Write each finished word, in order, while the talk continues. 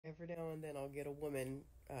Every now and then I'll get a woman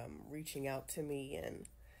reaching out to me, and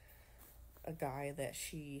a guy that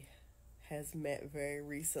she has met very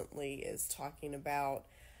recently is talking about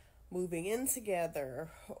moving in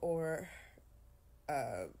together or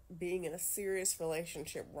being in a serious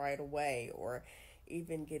relationship right away, or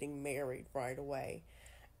even getting married right away.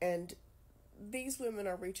 And these women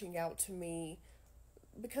are reaching out to me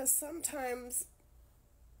because sometimes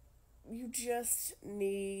you just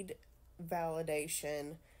need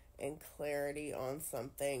validation and clarity on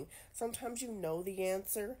something. Sometimes you know the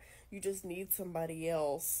answer, you just need somebody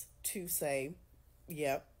else to say,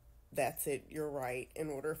 yep, that's it, you're right, in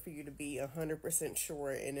order for you to be 100%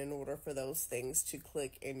 sure and in order for those things to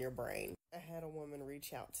click in your brain. I had a woman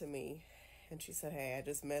reach out to me and she said, hey, I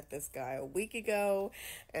just met this guy a week ago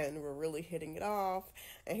and we're really hitting it off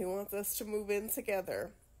and he wants us to move in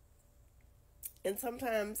together. And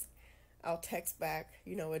sometimes I'll text back,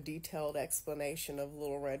 a detailed explanation of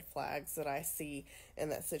little red flags that I see in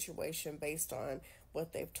that situation based on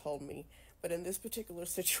what they've told me. But in this particular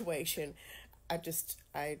situation, I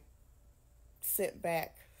sent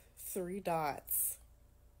back 3 dots,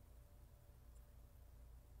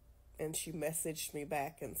 and she messaged me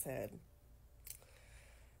back and said,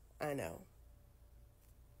 I know.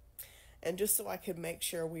 And just so I could make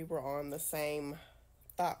sure we were on the same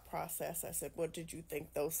thought process, I said, what did you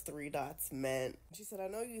think those 3 dots meant? She said, I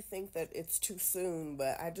know you think that it's too soon,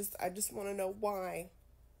 but I just want to know why.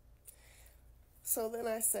 So then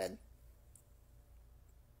I said,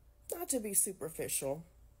 not to be superficial,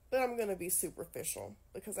 but I'm going to be superficial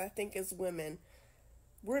because I think as women,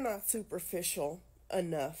 we're not superficial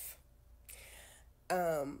enough.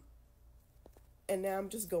 And now I'm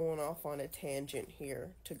just going off on a tangent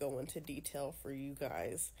here to go into detail for you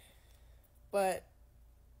guys. But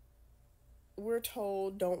we're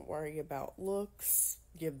told, don't worry about looks,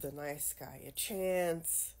 give the nice guy a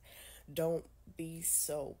chance, don't be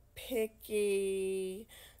so picky,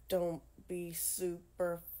 don't be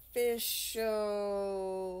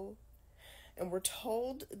superficial. And we're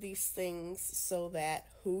told these things so that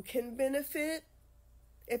who can benefit?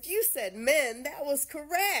 If you said men, that was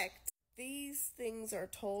correct. These things are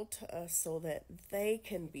told to us so that they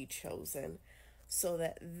can be chosen, so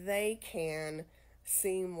that they can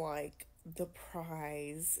seem like the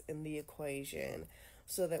prize in the equation,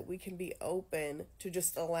 so that we can be open to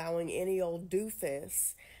just allowing any old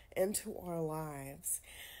doofus into our lives.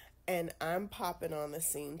 And I'm popping on the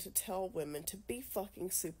scene to tell women to be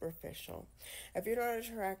fucking superficial. If you're not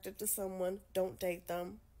attracted to someone, don't date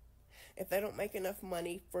them. If they don't make enough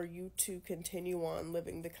money for you to continue on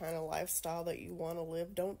living the kind of lifestyle that you want to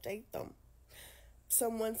live, don't date them.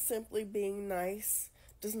 Someone simply being nice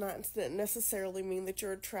does not necessarily mean that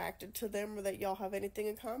you're attracted to them or that y'all have anything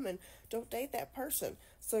in common. Don't date that person.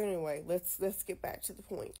 So anyway, let's get back to the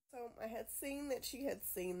point. So I had seen that she had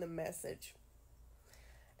seen the message,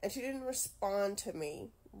 and she didn't respond to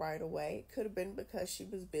me right away. It could have been because she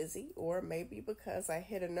was busy, or maybe because I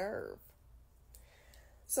hit a nerve.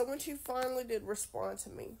 So when she finally did respond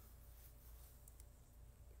to me,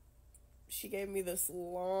 she gave me this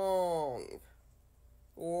long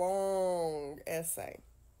essay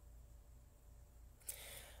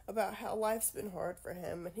about how life's been hard for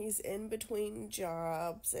him, and he's in between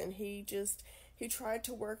jobs, and he tried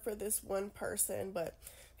to work for this one person, but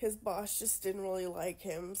his boss just didn't really like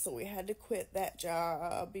him, so he had to quit that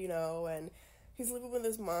job, and he's living with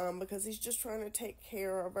his mom because he's just trying to take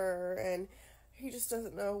care of her, and he just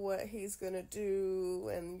doesn't know what he's gonna do,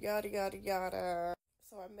 and yada yada yada.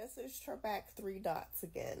 So I messaged her back 3 dots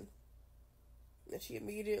again, and she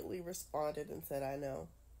immediately responded and said, I know.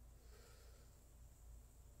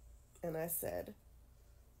 And I said,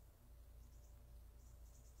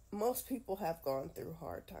 most people have gone through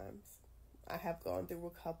hard times. I have gone through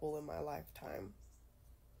a couple in my lifetime.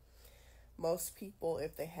 Most people,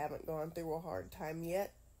 if they haven't gone through a hard time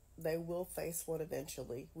yet, they will face one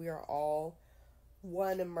eventually. We are all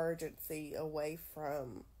one emergency away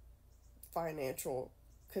from financial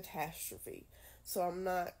catastrophe. So I'm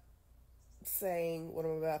not saying what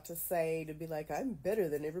I'm about to say to be like, I'm better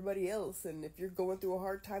than everybody else, and if you're going through a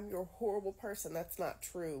hard time, you're a horrible person. That's not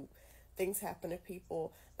true. Things happen to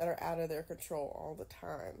people that are out of their control all the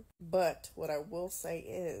time. But what I will say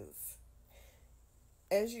is,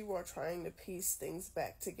 as you are trying to piece things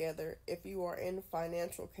back together, if you are in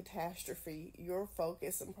financial catastrophe, your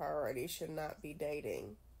focus and priority should not be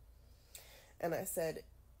dating. And I said,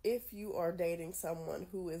 if you are dating someone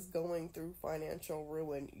who is going through financial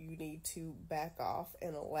ruin, you need to back off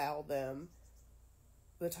and allow them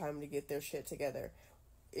the time to get their shit together.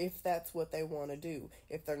 if that's what they want to do.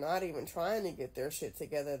 If they're not even trying to get their shit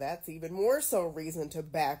together, that's even more so reason to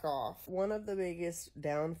back off. One of the biggest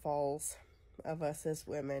downfalls of us as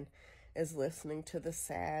women is listening to the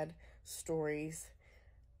sad stories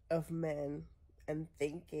of men and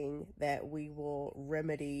thinking that we will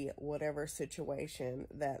remedy whatever situation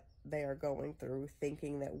that they are going through,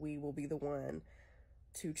 thinking that we will be the one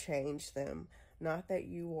to change them. Not that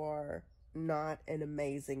you are not an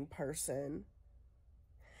amazing person.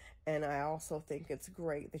 And I also think it's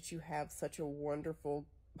great that you have such a wonderful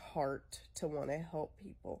heart to want to help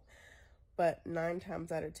people. But 9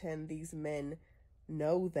 times out of 10, these men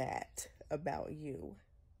know that about you,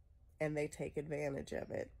 and they take advantage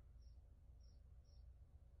of it.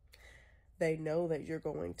 They know that you're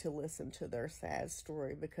going to listen to their sad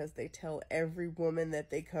story because they tell every woman that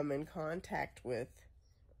they come in contact with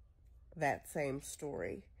that same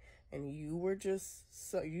story. And you just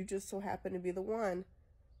so happen to be the one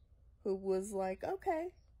who was like, okay,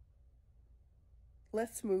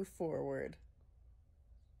 let's move forward.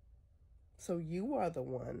 So you are the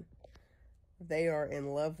one they are in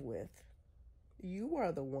love with. You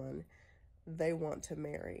are the one they want to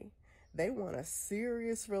marry. They want a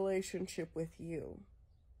serious relationship with you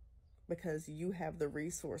because you have the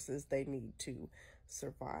resources they need to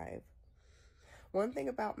survive. One thing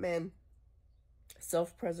about men,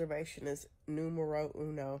 self-preservation is numero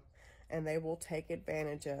uno, and they will take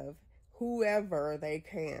advantage of whoever they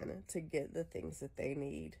can to get the things that they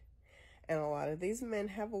need. And a lot of these men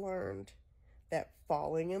have learned that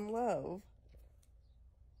falling in love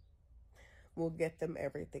will get them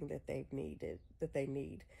everything that they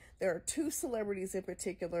need. There are 2 celebrities in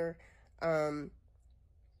particular. I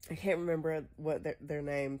can't remember what their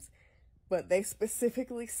names, but they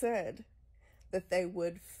specifically said that they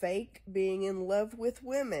would fake being in love with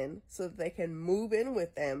women so that they can move in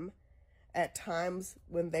with them at times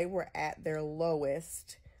when they were at their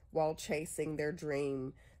lowest while chasing their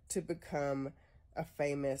dream to become a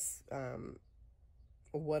famous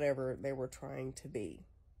whatever they were trying to be.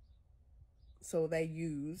 So they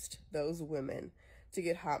used those women to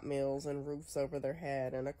get hot meals and roofs over their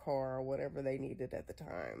head and a car or whatever they needed at the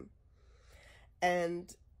time.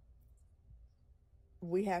 And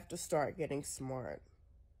we have to start getting smart.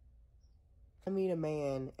 I meet a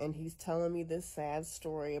man and he's telling me this sad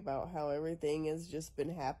story about how everything has just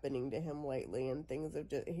been happening to him lately and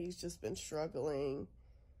he's just been struggling.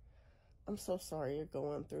 I'm so sorry you're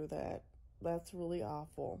going through that. That's really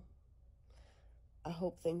awful. I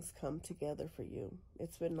hope things come together for you.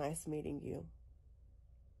 It's been nice meeting you.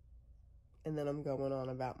 And then I'm going on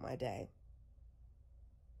about my day.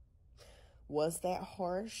 Was that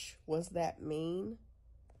harsh? Was that mean?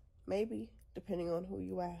 Maybe, depending on who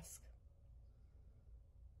you ask.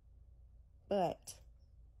 But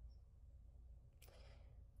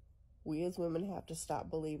we as women have to stop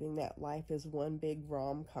believing that life is one big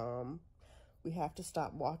rom-com. We have to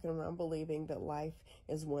stop walking around believing that life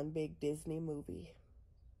is one big Disney movie.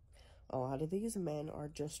 A lot of these men are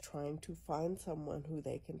just trying to find someone who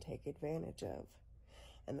they can take advantage of.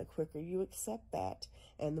 And the quicker you accept that,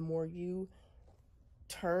 and the more you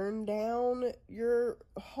turn down your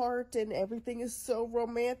heart and everything is so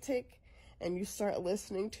romantic, and you start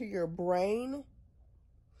listening to your brain,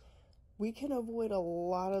 we can avoid a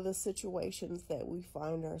lot of the situations that we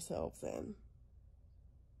find ourselves in.